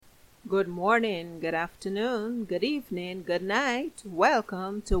Good morning, good afternoon, good evening, good night.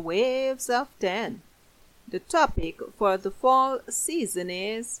 Welcome to Waves of 10. The topic for the fall season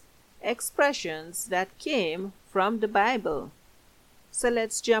is expressions that came from the Bible. So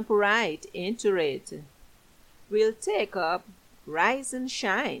let's jump right into it. We'll take up Rise and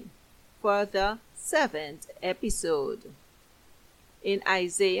Shine for the 7th episode. In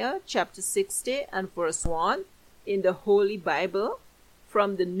Isaiah chapter 60 and verse 1 in the Holy Bible,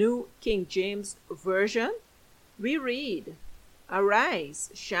 from the New King James Version, we read,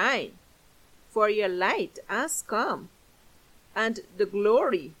 "Arise, shine, for your light has come, and the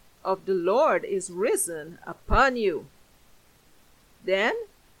glory of the Lord is risen upon you." Then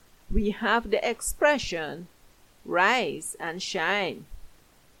we have the expression, rise and shine.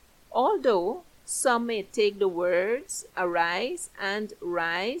 Although some may take the words arise and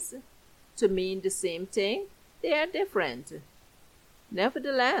rise to mean the same thing, they are different.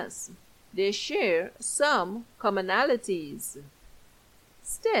 Nevertheless, they share some commonalities.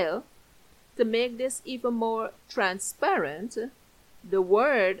 Still, to make this even more transparent, the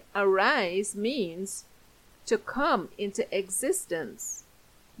word arise means to come into existence,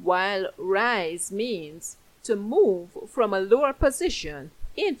 while rise means to move from a lower position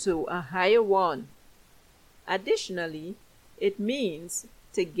into a higher one. Additionally, it means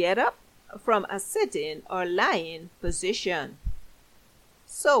to get up from a sitting or lying position.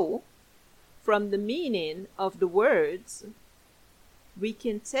 So, from the meaning of the words, we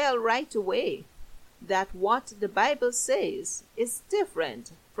can tell right away that what the Bible says is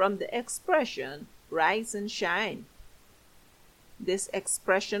different from the expression rise and shine. This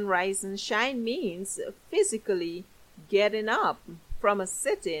expression rise and shine means physically getting up from a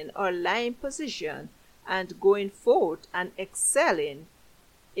sitting or lying position and going forth and excelling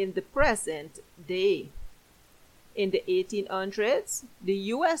in the present day. In the 1800s, the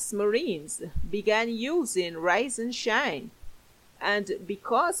U.S. Marines began using rise and shine, and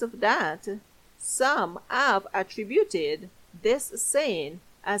because of that, some have attributed this saying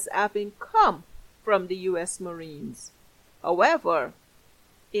as having come from the U.S. Marines. However,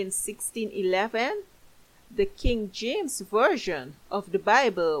 in 1611, the King James Version of the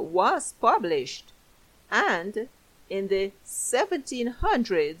Bible was published, and in the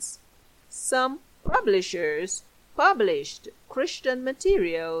 1700s, some publishers published Christian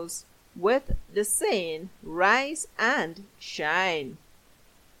materials with the saying rise and shine.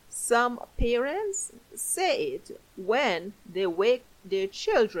 Some parents say it when they wake their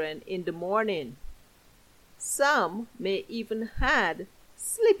children in the morning. Some may even add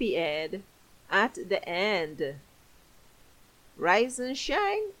sleepyhead at the end. Rise and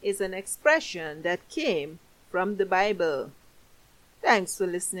shine is an expression that came from the Bible. Thanks for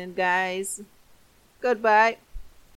listening, guys. Goodbye.